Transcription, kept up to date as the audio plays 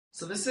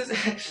So this is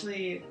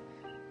actually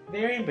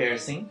very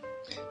embarrassing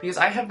because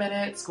I have been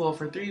at school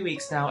for 3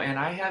 weeks now and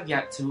I have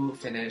yet to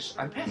finish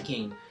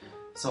unpacking.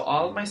 So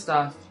all of my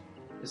stuff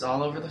is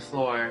all over the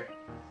floor.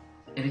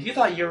 And if you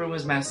thought your room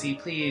was messy,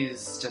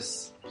 please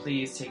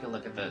take a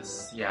look at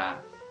this. Yeah.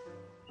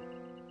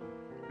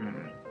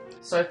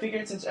 So I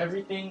figured since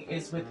everything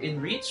is within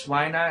reach,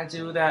 why not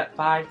do that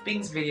 5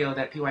 things video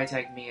that PY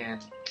tagged me in?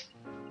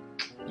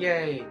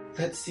 Yay!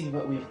 Let's see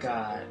what we've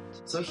got.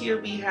 So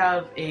here we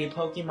have a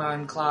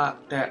Pokemon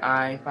clock that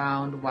I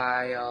found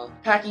while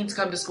packing to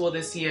come to school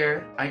this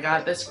year. I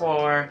got this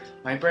for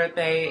my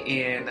birthday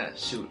in,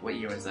 shoot, what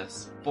year was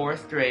this?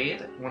 4th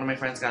grade. One of my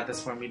friends got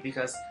this for me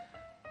because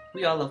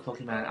we all love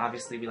Pokemon.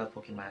 Obviously, we love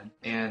Pokemon.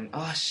 And,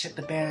 oh shit,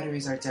 the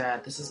batteries are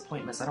dead. This is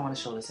pointless. I don't want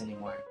to show this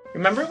anymore.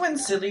 Remember when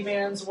silly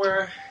bands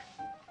were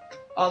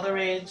all the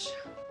rage?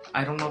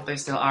 I don't know if they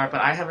still are,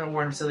 but I haven't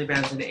worn silly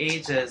bands in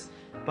ages.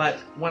 But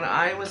when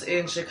I was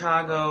in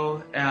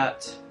Chicago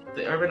at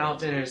the Urban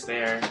Outfitters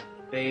there,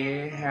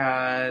 they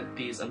had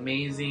these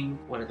amazing,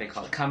 what are they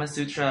called? Kama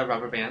Sutra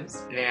rubber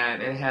bands.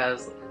 And it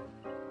has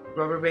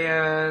rubber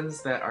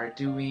bands that are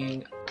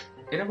doing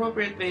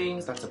inappropriate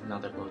things. That's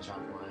another blowjob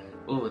one.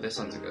 Ooh, this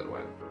one's a good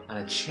one. On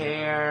a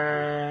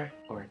chair,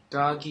 or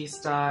doggy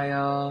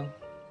style.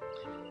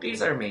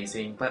 These are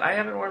amazing, but I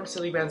haven't worn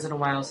silly bands in a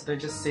while, so they're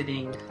just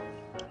sitting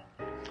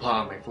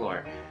on my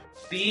floor.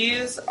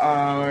 These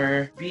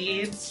are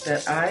beads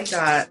that I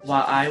got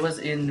while I was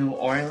in New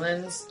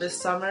Orleans this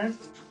summer.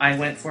 I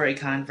went for a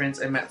conference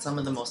and met some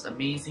of the most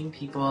amazing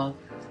people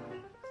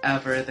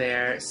ever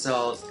there.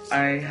 So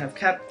I have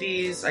kept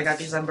these. I got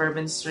these on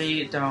Bourbon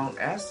Street. Don't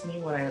ask me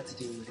what I had to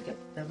do to get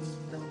them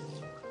though.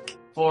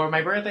 For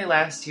my birthday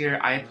last year,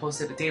 I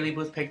posted a daily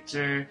booth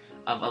picture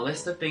of a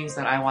list of things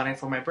that I wanted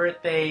for my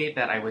birthday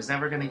that I was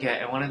never going to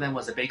get, and one of them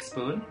was a big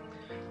spoon.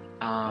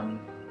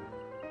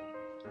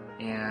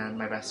 And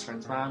my best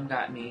friend's mom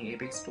got me a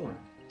big spoon.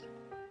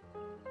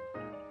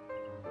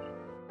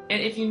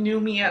 And if you knew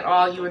me at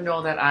all, you would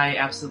know that I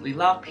absolutely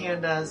love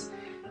pandas,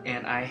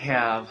 and I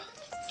have,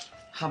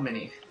 how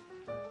many?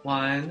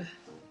 1,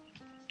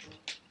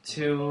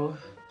 2,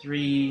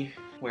 3,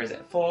 where is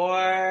it?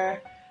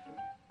 4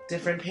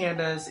 different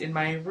pandas in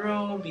my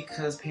room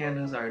because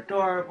pandas are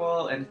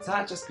adorable, and it's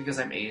not just because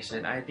I'm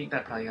Asian. I think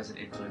that probably has an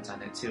influence on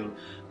it too.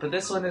 But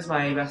this one is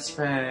my best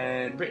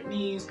friend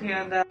Brittany's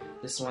panda.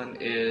 This one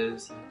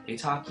is a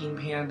talking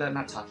panda,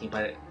 not talking,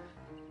 but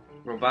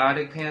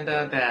robotic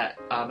panda that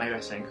my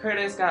best friend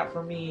Curtis got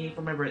for me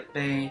for my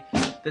birthday.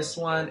 This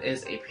one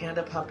is a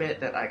panda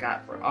puppet that I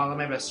got for all of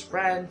my best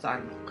friends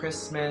on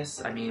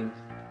Christmas. I mean,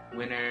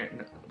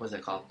 what's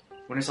it called?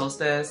 Winter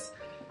solstice.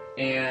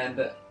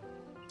 And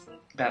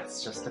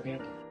that's just the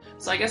panda.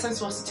 So I guess I'm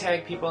supposed to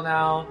tag people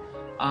now.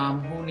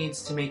 Who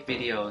needs to make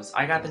videos?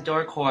 I got the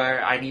door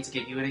core. I need to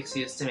give you an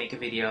excuse to make a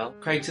video.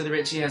 Craig to the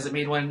Richie hasn't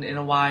made one in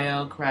a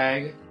while.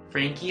 Craig.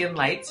 Frankie and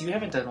Lights, you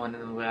haven't done one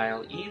in a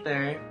while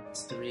either.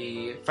 It's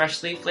 3.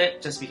 Freshly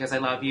Flipped, just because I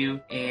love you.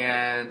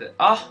 And,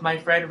 oh, my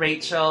friend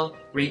Rachel,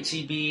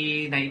 Rachie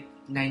B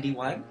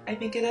 91, I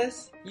think it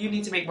is. You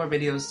need to make more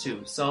videos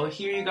too. So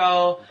here you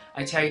go.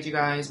 I tagged you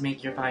guys.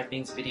 Make your 5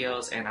 things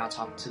videos, and I'll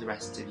talk to the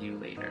rest of you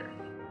later.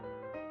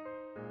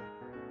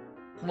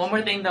 One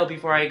more thing though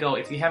before I go,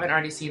 if you haven't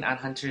already seen on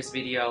Hunter's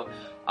video,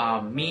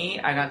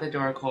 I got the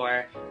door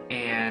core,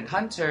 and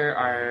Hunter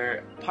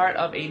are part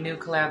of a new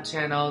collab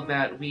channel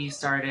that we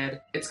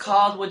started. It's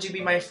called Would You Be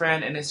My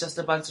Friend, and it's just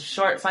a bunch of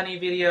short funny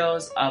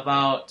videos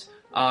about,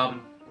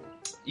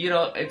 you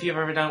know, if you've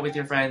ever done it with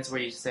your friends where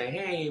you say,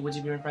 hey, would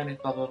you be my friend, and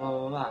blah blah blah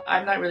blah blah.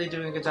 I'm not really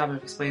doing a good job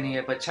of explaining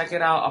it, but check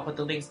it out. I'll put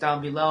the links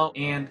down below,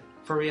 and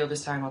for real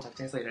this time, I'll talk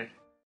to you guys later.